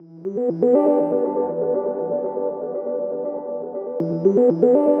Hello,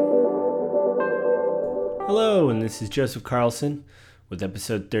 and this is Joseph Carlson with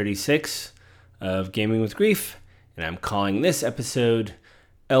episode 36 of Gaming with Grief, and I'm calling this episode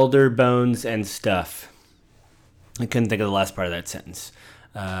Elder Bones and Stuff. I couldn't think of the last part of that sentence.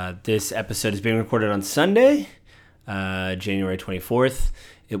 This episode is being recorded on Sunday, January 24th.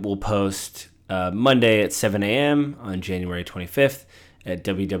 It will post Monday at 7 a.m. on January 25th at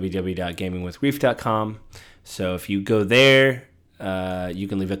www.gamingwithgrief.com. So if you go there, you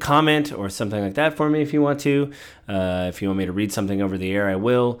can leave a comment or something like that for me if you want to. If you want me to read something over the air, I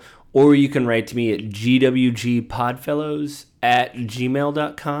will. Or you can write to me at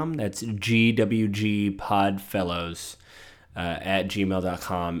gwgpodfellows@gmail.com. That's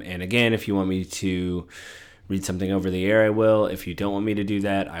gwgpodfellows@gmail.com. And again, if you want me to read something over the air, I will. If you don't want me to do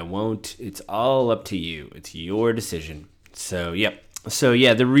that, I won't. It's all up to you. It's your decision. So, yep. So,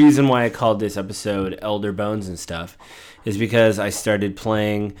 yeah, the reason why I called this episode Elder Bones and Stuff is because I started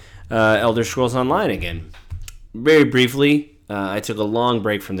playing Elder Scrolls Online again. Very briefly, I took a long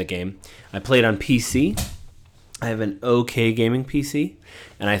break from the game. I played on PC. I have an okay gaming PC,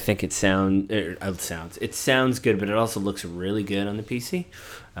 and I think it sounds good, but it also looks really good on the PC.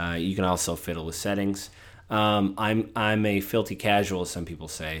 You can also fiddle with settings. I'm a filthy casual, as some people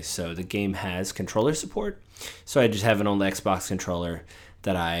say, so the game has controller support. So I just have an old Xbox controller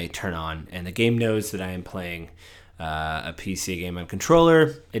that I turn on, and the game knows that I am playing a PC game on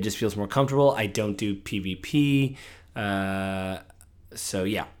controller. It just feels more comfortable. I don't do PvP. So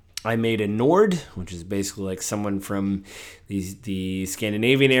yeah, I made a Nord, which is basically like someone from the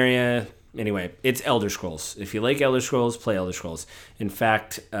Scandinavian area. Anyway, it's Elder Scrolls. If you like Elder Scrolls, play Elder Scrolls. In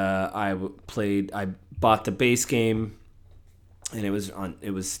fact, I bought the base game, and it was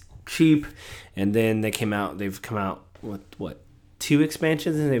cheap. And then they've come out with 2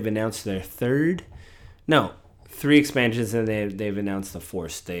 expansions, and they've announced their third. No, 3 expansions, and they've announced the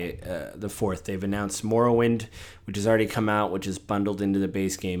fourth. They've announced Morrowind, which has already come out, which is bundled into the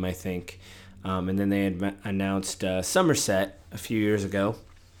base game, I think. And then they had announced Somerset a few years ago,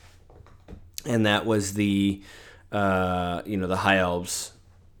 and that was the High Elves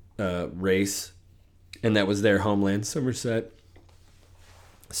race, and that was their homeland, Somerset.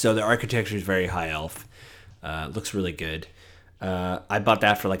 So the architecture is very High Elf. Looks really good. I bought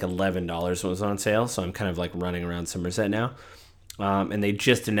that for like $11 when it was on sale, so I'm kind of like running around Somerset now. And they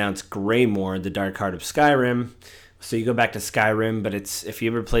just announced Greymoor, the Dark Heart of Skyrim. So you go back to Skyrim, but if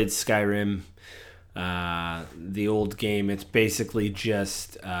you ever played Skyrim, the old game, it's basically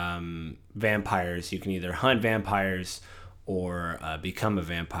just vampires. You can either hunt vampires or become a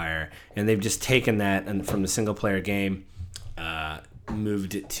vampire. And they've just taken that and from the single-player game,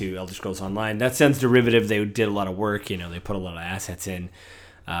 moved it to Elder Scrolls Online. That sounds derivative. They did a lot of work, they put a lot of assets in,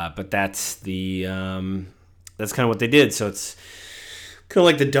 but that's kind of what they did. So it's kind of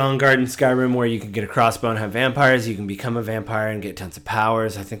like the Dawnguard in Skyrim, where you can get a crossbow and have vampires. You can become a vampire and get tons of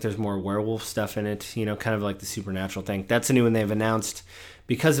powers. I think there's more werewolf stuff in it, kind of like the supernatural thing. That's a new one they've announced.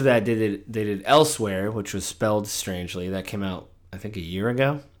 Because of that, they did Elsewhere, which was spelled strangely. That came out, I think, 2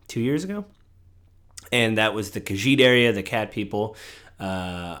 years ago. And that was the Khajiit area, the cat people.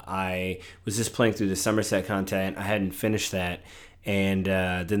 I was just playing through the Somerset content. I hadn't finished that. And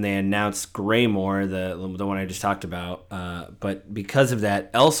then they announced Greymoor, the one I just talked about. But because of that,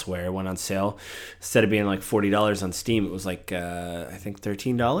 Elsewhere went on sale. Instead of being like $40 on Steam, it was like, I think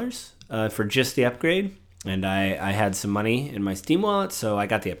 $13 for just the upgrade. And I had some money in my Steam wallet, so I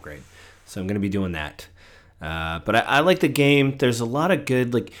got the upgrade. So I'm going to be doing that. But I like the game. There's a lot of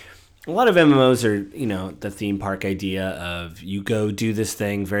good, a lot of MMOs are, the theme park idea of you go do this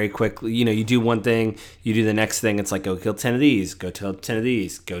thing very quickly. You do one thing, you do the next thing. It's like, go kill 10 of these, go kill 10 of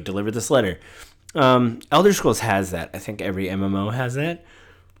these, go deliver this letter. Elder Scrolls has that. I think every MMO has that.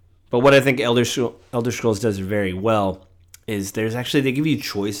 But what I think Elder Scrolls does very well is they give you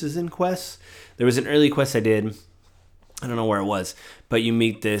choices in quests. There was an early quest I did. I don't know where it was, but you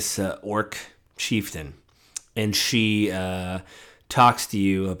meet this orc chieftain, and she talks to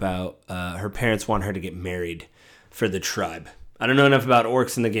you about her parents want her to get married for the tribe. I don't know enough about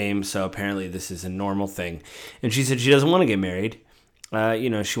orcs in the game, so apparently this is a normal thing. And she said she doesn't want to get married.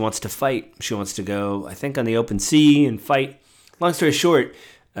 She wants to fight. She wants to go, I think, on the open sea and fight. Long story short,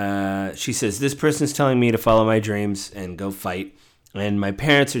 she says, this person's telling me to follow my dreams and go fight. And my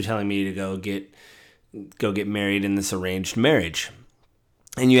parents are telling me to go get married in this arranged marriage.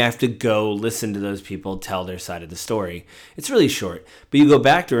 And you have to go listen to those people tell their side of the story. It's really short. But you go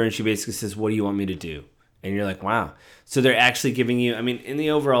back to her and she basically says, what do you want me to do? And you're like, wow. So they're actually giving you, I mean, in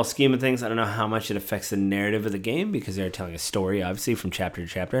the overall scheme of things, I don't know how much it affects the narrative of the game because they're telling a story, obviously, from chapter to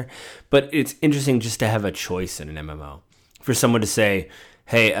chapter. But it's interesting just to have a choice in an MMO. For someone to say,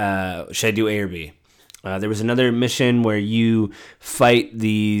 hey, should I do A or B? There was another mission where you fight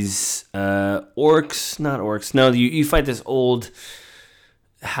these orcs, not orcs. No, you fight this old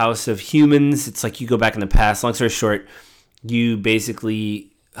house of humans. It's like you go back in the past. Long story short, you basically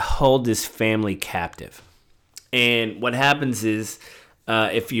hold this family captive. And what happens is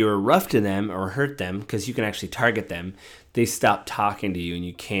if you're rough to them or hurt them, because you can actually target them, they stop talking to you and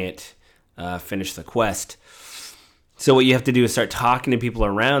you can't finish the quest. So what you have to do is start talking to people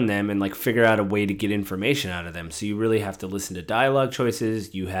around them and like figure out a way to get information out of them. So you really have to listen to dialogue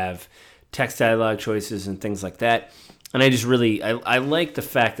choices. You have text dialogue choices and things like that. And I just really, I like the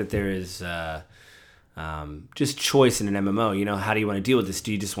fact that there is just choice in an MMO. You know, how do you want to deal with this?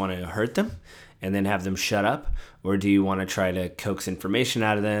 Do you just want to hurt them and then have them shut up? Or do you want to try to coax information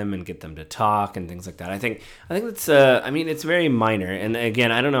out of them and get them to talk and things like that? I think that's, it's very minor. And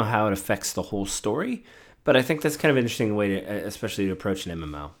again, I don't know how it affects the whole story, but I think that's kind of an interesting way to, especially to approach an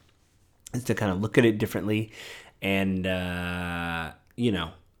MMO, is to kind of look at it differently and,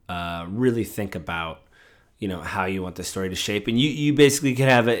 really think about, how you want the story to shape. And you basically can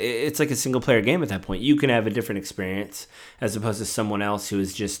have it's like a single player game at that point. You can have a different experience as opposed to someone else who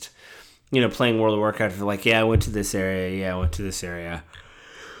is just, playing World of Warcraft. Like, yeah, I went to this area. Yeah, I went to this area.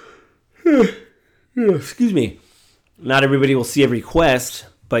 Excuse me. Not everybody will see every quest,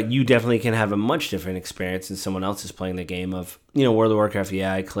 but you definitely can have a much different experience than someone else is playing the game of, World of Warcraft.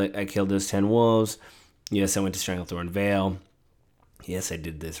 Yeah, I killed those 10 wolves. Yes, I went to Stranglethorn Vale. Yes, I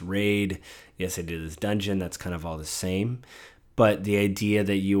did this raid. Yes, I did this dungeon. That's kind of all the same. But the idea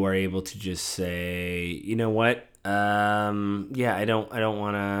that you are able to just say, you know what? I want to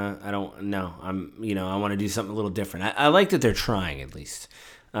do something a little different. I like that they're trying, at least.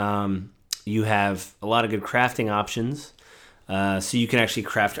 You have a lot of good crafting options. So you can actually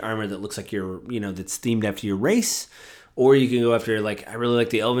craft armor that looks like that's themed after your race. Or you can go after, I really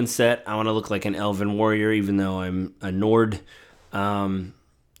like the Elven set. I want to look like an Elven warrior, even though I'm a Nord.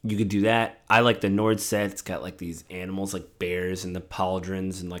 You could do that. I like the Nord set. It's got these animals like bears and the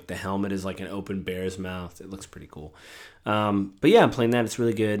pauldrons, and the helmet is like an open bear's mouth. It looks pretty cool. But yeah, I'm playing that. It's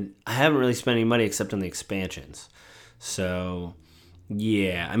really good. I haven't really spent any money except on the expansions. So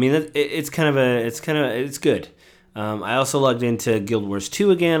yeah, I mean it's good. I also logged into Guild Wars 2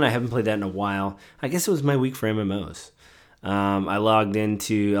 again. I haven't played that in a while. I guess it was my week for MMOs. I logged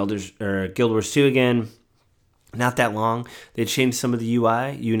into Guild Wars 2 again. Not that long. They changed some of the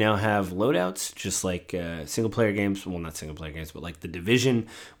UI. You now have loadouts, just like single-player games. Well, not single-player games, but like The Division,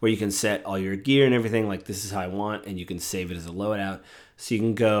 where you can set all your gear and everything. Like, this is how I want, and you can save it as a loadout. So you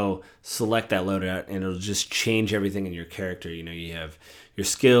can go select that loadout, and it'll just change everything in your character. You have your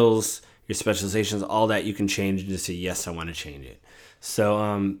skills, your specializations, all that you can change and just say, yes, I want to change it.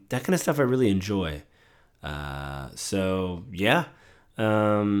 So that kind of stuff I really enjoy. So, yeah.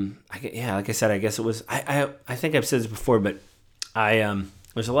 Like I said, I guess it was. I think I've said this before, but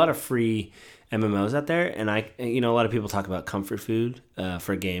there's a lot of free MMOs out there, and a lot of people talk about comfort food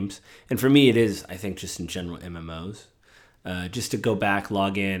for games, and for me, it is. I think just in general MMOs, just to go back,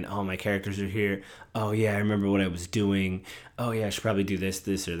 log in. Oh, my characters are here. Oh yeah, I remember what I was doing. Oh yeah, I should probably do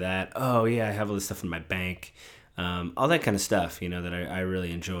this or that. Oh yeah, I have all this stuff in my bank. All that kind of stuff, that I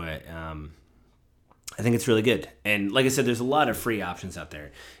really enjoy. I think it's really good. And like I said, there's a lot of free options out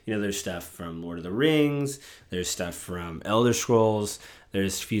there. There's stuff from Lord of the Rings. There's stuff from Elder Scrolls.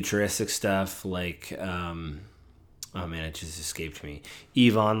 There's futuristic stuff like, it just escaped me.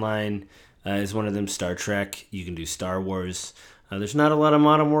 EVE Online is one of them. Star Trek. You can do Star Wars. There's not a lot of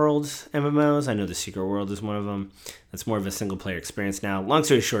Modern Worlds MMOs. I know The Secret World is one of them. That's more of a single-player experience now. Long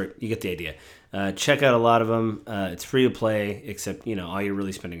story short, you get the idea. Check out a lot of them. It's free to play, except, all you're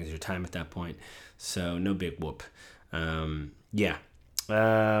really spending is your time at that point. So no big whoop.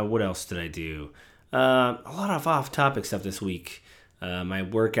 What else did I do? A lot of off-topic stuff this week. My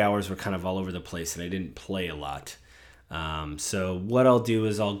work hours were kind of all over the place, and I didn't play a lot. So what I'll do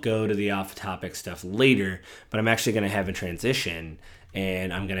is I'll go to the off-topic stuff later, but I'm actually going to have a transition,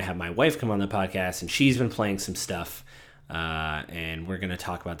 and I'm going to have my wife come on the podcast, and she's been playing some stuff, and we're going to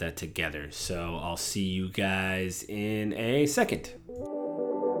talk about that together. So I'll see you guys in a second.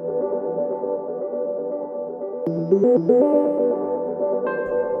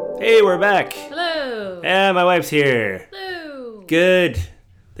 Hey, we're back. Hello. Yeah, my wife's here. Hello. Good.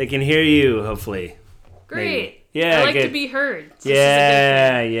 They can hear you, hopefully. Great. Maybe. Yeah, I like good. to be heard. So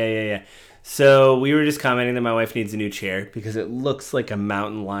yeah. So we were just commenting that my wife needs a new chair because it looks like a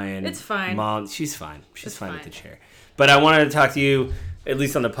mountain lion. It's fine. She's fine. She's fine with the chair. But But I wanted to talk to you, at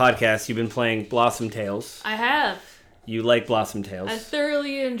least on the podcast. You've been playing Blossom Tales. I have. You like Blossom Tales. I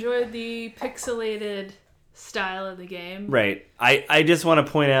thoroughly enjoyed the pixelated style of the game. Right. I just want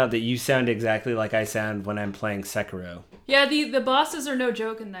to point out that you sound exactly like I sound when I'm playing Sekiro. Yeah, the bosses are no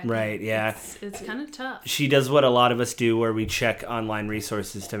joke in that game. Right, yeah. It's kind of tough. She does what a lot of us do, where we check online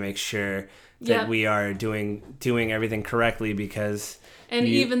resources to make sure that we are doing everything correctly, because... And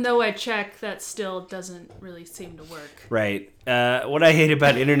even though I check, that still doesn't really seem to work. Right. What I hate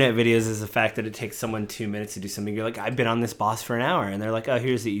about internet videos is the fact that it takes someone 2 minutes to do something. You're like, I've been on this boss for an hour. And they're like, oh,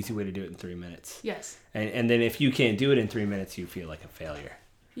 here's the easy way to do it in 3 minutes. Yes. And then if you can't do it in 3 minutes, you feel like a failure.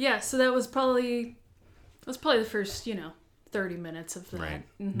 Yeah, so that was probably the first, 30 minutes of that. Right.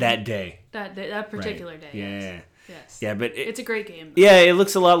 Mm-hmm. That day. That particular day. Yeah. Yes. Yeah, but... it's a great game. Yeah, it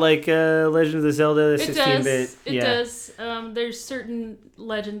looks a lot like Legend of the Zelda 16-bit. It does. There's certain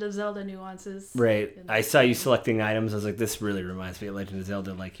Legend of Zelda nuances. Right. I saw you selecting items. I was like, this really reminds me of Legend of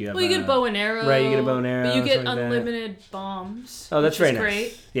Zelda. Like you have. Well, you get a bow and arrow. Right, you get a bow and arrow. But you get unlimited bombs. Oh, that's very nice.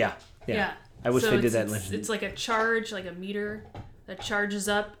 Great. Yeah. I wish they did that in Legend. It's like a charge, like a meter that charges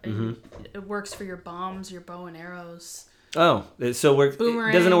up, and it works for your bombs, your bow and arrows. Oh, so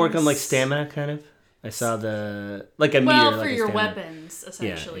doesn't it work on like stamina kind of? I saw a meter. Well, for like your weapons,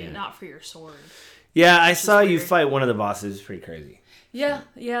 essentially, yeah. not for your sword. Yeah, I saw you fight one of the bosses. It's pretty crazy. Yeah,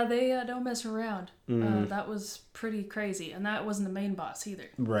 they don't mess around. That was pretty crazy, and that wasn't the main boss either.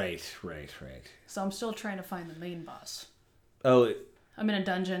 Right. So I'm still trying to find the main boss. Oh. I'm in a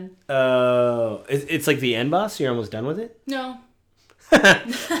dungeon. Oh, it's like the end boss? You're almost done with it? No.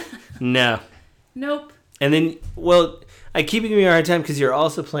 No. Nope. And then, I keep giving you a hard time because you're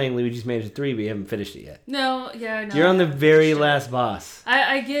also playing Luigi's Mansion 3, but you haven't finished it yet. No. You're on the very last boss.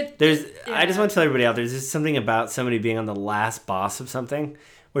 I get... I just want to tell everybody out there, there's just something about somebody being on the last boss of something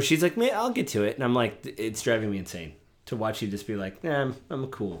where she's like, man, I'll get to it. And I'm like, it's driving me insane to watch you just be like, nah, I'm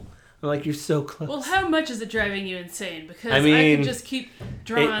cool. I'm like, you're so close. Well, how much is it driving you insane? Because I can just keep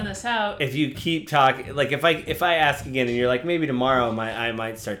drawing this out. If you keep talking, like if I ask again and you're like, maybe tomorrow I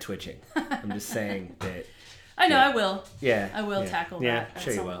might start twitching. I'm just saying that. I know, I will. Yeah. I will tackle that at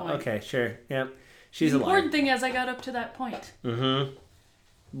sure some you will. point. Okay, sure. Yep. She's the alive. important thing is I got up to that point.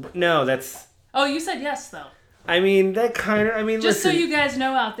 Mm-hmm. No, that's... Oh, you said yes, though. I mean, that kind of... Just listen, so you guys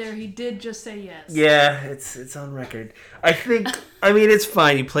know out there, he did just say yes. Yeah, it's on record. I think... it's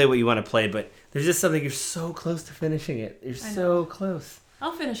fine. You play what you want to play, but there's just something... You're so close to finishing it. You're so close.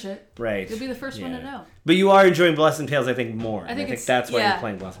 I'll finish it. Right. You'll be the first one to know. But you are enjoying Blossom Tales, I think, more. I think that's why you're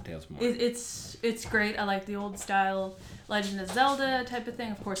playing Blossom Tales more. It's great. I like the old style Legend of Zelda type of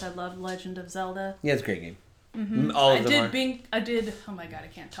thing. Of course, I love Legend of Zelda. Yeah, it's a great game. Mm-hmm. All of them are. Oh my god, I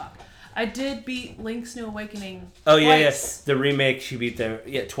can't talk. I did beat Link's New Awakening Oh, twice. yes. The remake, she beat the...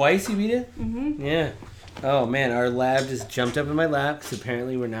 Yeah, twice you beat it? Mm-hmm. Yeah. Oh, man, our lab just jumped up in my lap because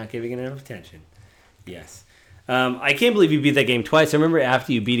apparently we're not giving it enough attention. Yes. I can't believe you beat that game twice. I remember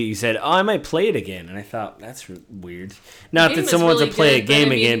after you beat it, you said, oh, I might play it again. And I thought, that's weird. Not that someone wants to play a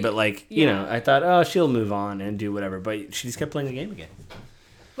game again, but I thought, oh, she'll move on and do whatever. But she just kept playing the game again.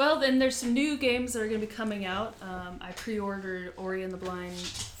 Well, then there's some new games that are going to be coming out. I pre-ordered Ori and the Blind...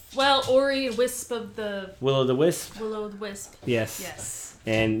 Well, Ori and Wisp of the... Will o' the Wisp? Will o' the Wisp. Yes.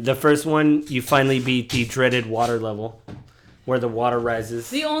 And the first one, you finally beat the dreaded water level, where the water rises.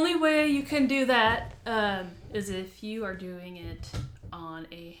 The only way you can do that is if you are doing it on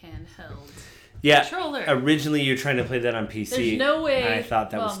a handheld controller. Originally you were trying to play that on PC. There's no way... And I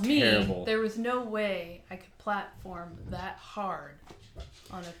thought that was terrible. There was no way I could platform that hard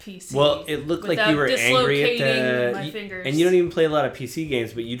on a PC. Well, it looked like you were angry at my fingers. And you don't even play a lot of PC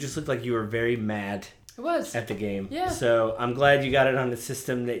games, but you just looked like you were very mad. It was. At the game. Yeah. So I'm glad you got it on the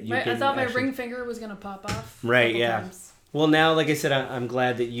system that you can I thought my ring finger was going to pop off. Right, yeah. Times. Well, now, like I said, I'm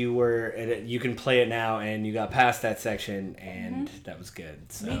glad that you can play it now, and you got past that section, and that was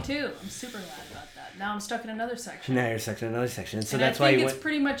good. So. Me too. I'm super glad about that. Now I'm stuck in another section. Now you're stuck in another section. So and that's I think why it's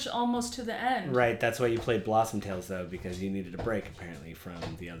pretty much almost to the end. Right. That's why you played Blossom Tales, though, because you needed a break, apparently, from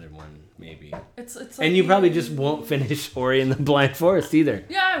the other one, maybe. It's like and you probably just won't finish Ori and the Blind Forest, either.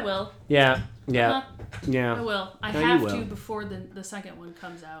 Yeah, I will. Yeah. I will. I have to before the second one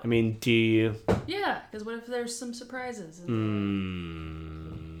comes out. I mean, do you? Yeah, because what if there's some surprises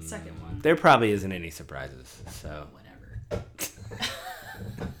in the second one? There probably isn't any surprises, so. Whatever.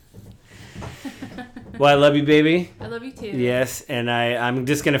 Well, I love you, baby. I love you, too. Yes, and I'm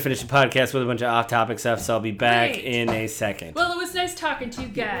just going to finish the podcast with a bunch of off-topic stuff, so I'll be back in a second. Well, it was nice talking to you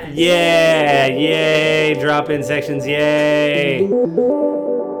guys. Yeah, yay, drop-in sections, yay.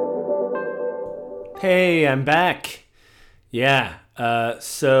 Hey, I'm back. Yeah.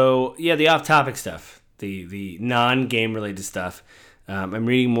 The off-topic stuff, the non-game related stuff. I'm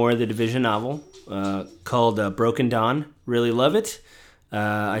reading more of the Division novel called Broken Dawn. Really love it.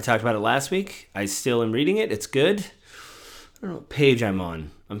 I talked about it last week. I still am reading it. It's good. I don't know what page I'm on.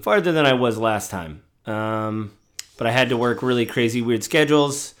 I'm farther than I was last time. But I had to work really crazy, weird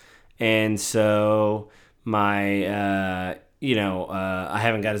schedules, and so I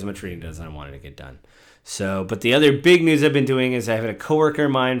haven't got as much reading done as I wanted to get done. So, but the other big news I've been doing is I have a coworker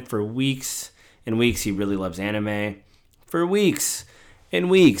of mine for weeks and weeks. He really loves anime. For weeks and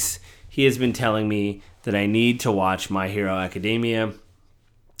weeks, he has been telling me that I need to watch My Hero Academia.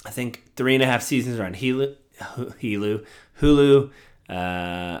 I think 3.5 seasons are on Hulu.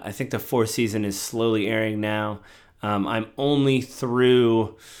 I think the 4th season is slowly airing now. I'm only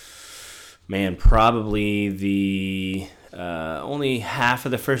through, probably the only half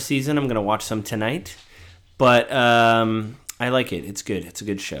of the 1st season. I'm going to watch some tonight. But I like it. It's good. It's a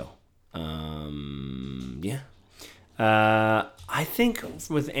good show. I think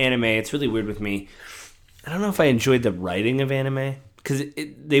with anime, it's really weird with me. I don't know if I enjoyed the writing of anime because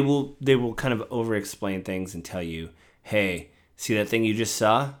they will kind of over-explain things and tell you, hey, see that thing you just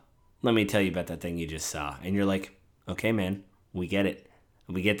saw? Let me tell you about that thing you just saw. And you're like, okay, man, we get it.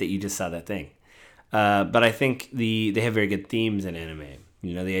 We get that you just saw that thing. But I think they have very good themes in anime.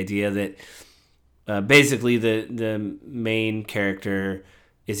 You know, the idea that basically the main character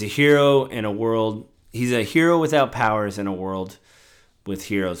is a hero in a world. He's a hero without powers in a world with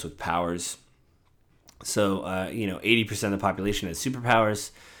heroes with powers. So, 80% of the population has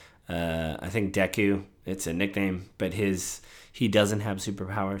superpowers. I think Deku, it's a nickname, but he doesn't have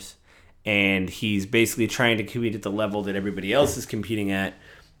superpowers. And he's basically trying to compete at the level that everybody else is competing at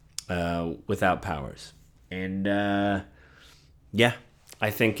without powers. And, I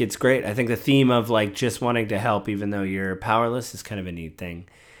think it's great. I think the theme of, like, just wanting to help even though you're powerless is kind of a neat thing.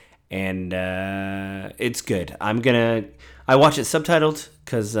 And it's good. I watch it subtitled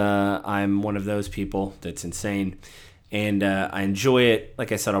because I'm one of those people that's insane. And I enjoy it.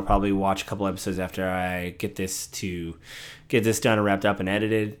 Like I said, I'll probably watch a couple episodes after I get this done and wrapped up and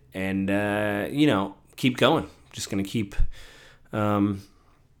edited. And, keep going. Just going to keep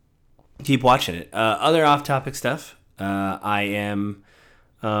watching it. Other off-topic stuff. I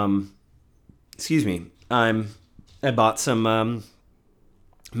bought some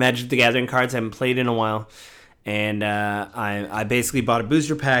Magic the Gathering cards I haven't played in a while. And I basically bought a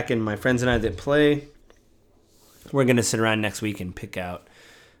booster pack, and my friends and I that play, we're going to sit around next week and pick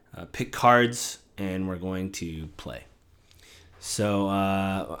cards, and we're going to play. So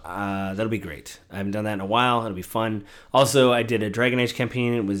that'll be great. I haven't done that in a while. It'll be fun. Also, I did a Dragon Age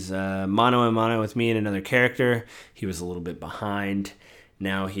campaign. It was mano a mano with me and another character. He was a little bit behind.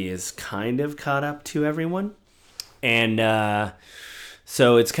 Now he is kind of caught up to everyone. And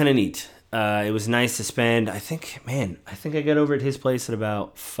so it's kind of neat. It was nice to spend. I think I got over at his place at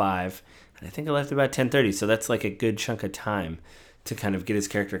about 5. And I think I left about 10:30. So that's like a good chunk of time to kind of get his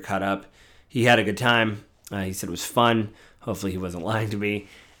character caught up. He had a good time. He said it was fun. Hopefully he wasn't lying to me.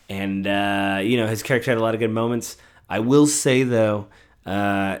 And, his character had a lot of good moments. I will say, though, he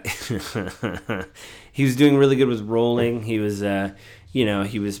was doing really good with rolling. He was,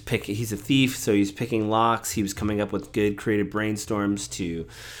 he's a thief, so he's picking locks. He was coming up with good creative brainstorms to,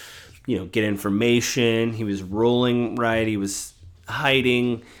 get information. He was rolling right. He was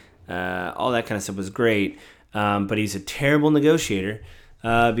hiding. All that kind of stuff was great. But he's a terrible negotiator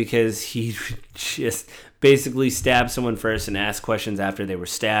because he just basically stab someone first and ask questions after they were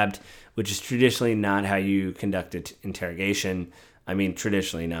stabbed, which is traditionally not how you conduct an interrogation. I mean,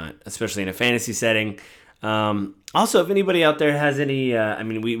 traditionally not, especially in a fantasy setting. Also, if anybody out there has any,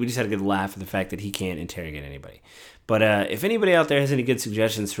 we just had a good laugh at the fact that he can't interrogate anybody. But if anybody out there has any good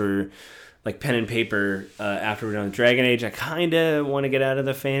suggestions for, like, pen and paper after we're done with Dragon Age, I kind of want to get out of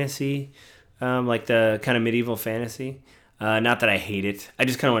the fantasy, like the kind of medieval fantasy. Not that I hate it. I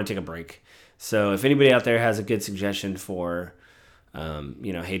just kind of want to take a break. So if anybody out there has a good suggestion for,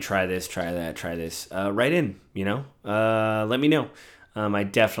 hey, try this, try that, try this, write in, let me know. I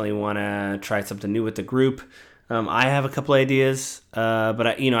definitely want to try something new with the group. I have a couple ideas, but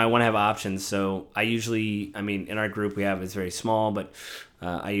I want to have options. So I usually, in our group it's very small, but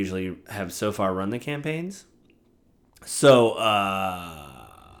I usually have so far run the campaigns. So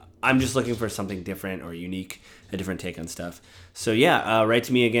I'm just looking for something different or unique, a different take on stuff. So write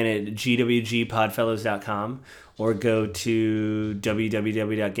to me again at gwgpodfellows.com or go to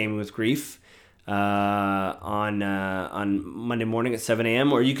www.gamingwithgrief on Monday morning at 7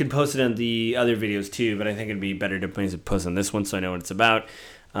 a.m. Or you can post it on the other videos too, but I think it'd be better to post on this one so I know what it's about.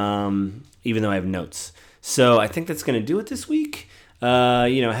 even though I have notes. So I think that's going to do it this week.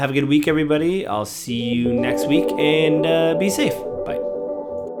 Have a good week, everybody. I'll see you next week, and be safe. Bye.